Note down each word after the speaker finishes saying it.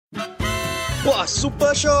Wow,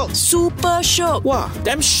 super Shiok. Super Shiok. Wow,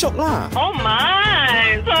 damn Shiok lah. Oh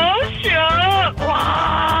my, so Shiok.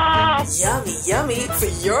 Wow. Yummy, yummy for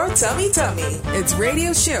your tummy tummy. It's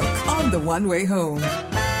Radio Shiok on the One Way Home.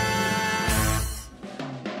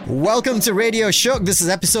 Welcome to Radio Shiok. This is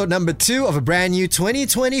episode number 2 of a brand new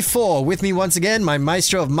 2024. With me once again, my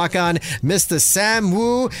maestro of makan, Mr. Sam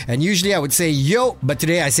Woo. And usually I would say yo, but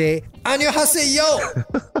today I say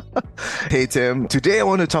annyeonghaseyo. Hey Tim, today I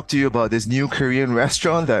want to talk to you about this new Korean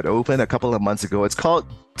restaurant that opened a couple of months ago. It's called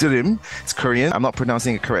Drim. It's Korean. I'm not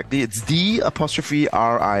pronouncing it correctly. It's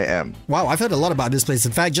D''RIM. Wow, I've heard a lot about this place.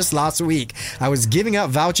 In fact, just last week, I was giving out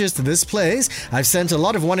vouchers to this place. I've sent a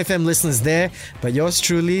lot of 1FM listeners there, but yours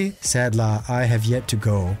truly, sad lah, I have yet to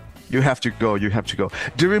go. You have to go.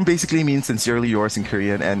 Drim basically means sincerely yours in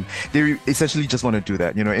Korean, and they essentially just want to do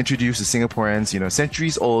that. Introduce to Singaporeans,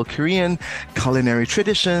 centuries-old Korean culinary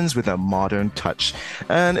traditions with a modern touch.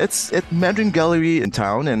 And it's at Mandarin Gallery in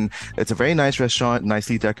town, and it's a very nice restaurant,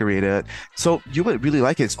 nicely decorated. So you would really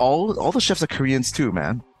like it. It's all the chefs are Koreans too,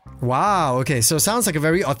 man. Wow, okay, so sounds like a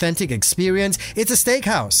very authentic experience. It's a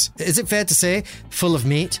steakhouse. Is it fair to say full of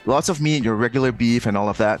meat? Lots of meat, your regular beef and all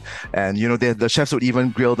of that. And, the chefs would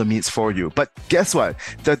even grill the meats for you. But guess what?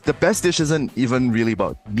 The best dish isn't even really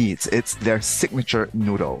about meats. It's their signature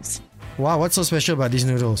noodles. Wow, what's so special about these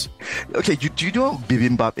noodles? Okay, do you know what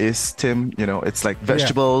bibimbap is, Tim? It's like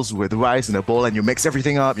vegetables with rice in a bowl and you mix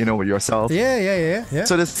everything up, with yourself. Yeah.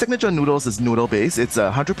 So the signature noodles is noodle based. It's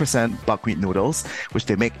 100% buckwheat noodles, which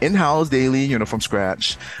they make in-house daily, from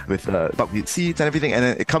scratch with buckwheat seeds and everything. And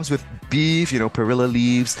then it comes with beef, perilla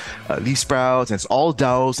leaves, leaf sprouts, and it's all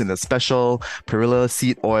doused in a special perilla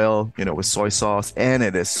seed oil, with soy sauce. And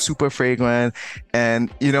it is super fragrant.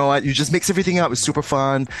 And you know what? You just mix everything up. It's super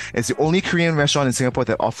fun. It's the only Korean restaurant in Singapore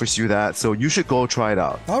that offers you that, so you should go try it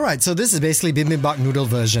out. Alright, so this is basically bibimbap noodle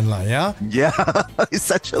version yeah? Yeah, it's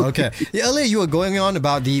such a... Okay, earlier you were going on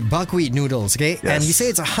about the buckwheat noodles, okay? Yes. And you say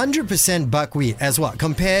it's 100% buckwheat as what?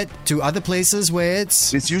 Compared to other places where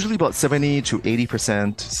it's... It's usually about 70 to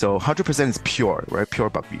 80%, so 100% is pure, right? Pure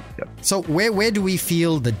buckwheat. Yeah. So where do we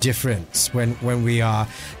feel the difference when we are,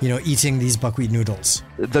 eating these buckwheat noodles?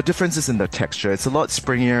 The difference is in the texture. It's a lot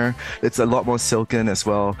springier. It's a lot more silken as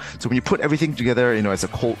well. So when you put everything together, as a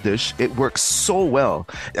cold dish, it works so well,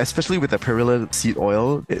 especially with the perilla seed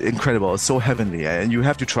oil. Incredible. It's so heavenly, and you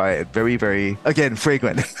have to try it. Very, very, again,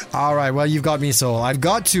 fragrant. All right, well, you've got me sold. I've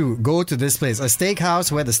got to go to this place, a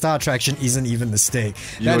steakhouse where the star attraction isn't even the steak.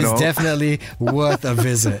 That is definitely worth a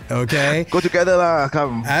visit, okay? Go together lah,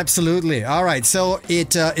 come. Absolutely. All right, so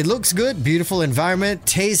it looks good, beautiful environment,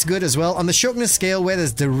 tastes good as well. On the Shiokness scale, where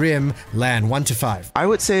does the rim land, 1 to 5? I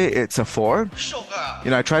would say it's a 4.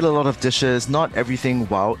 I tried a lot of dishes. Not everything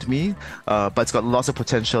wowed me, but it's got lots of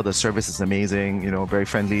potential. The service is amazing, very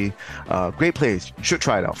friendly. Great place. You should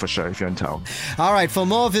try it out for sure if you're in town. All right, for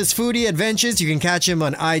more of his foodie adventures, you can catch him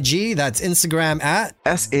on IG. That's Instagram at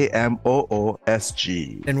SAMOOSG.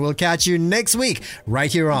 And we'll catch you next week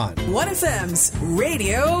right here on 1FM's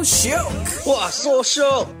Radio Shiok. Wow, so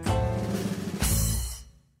Shiok.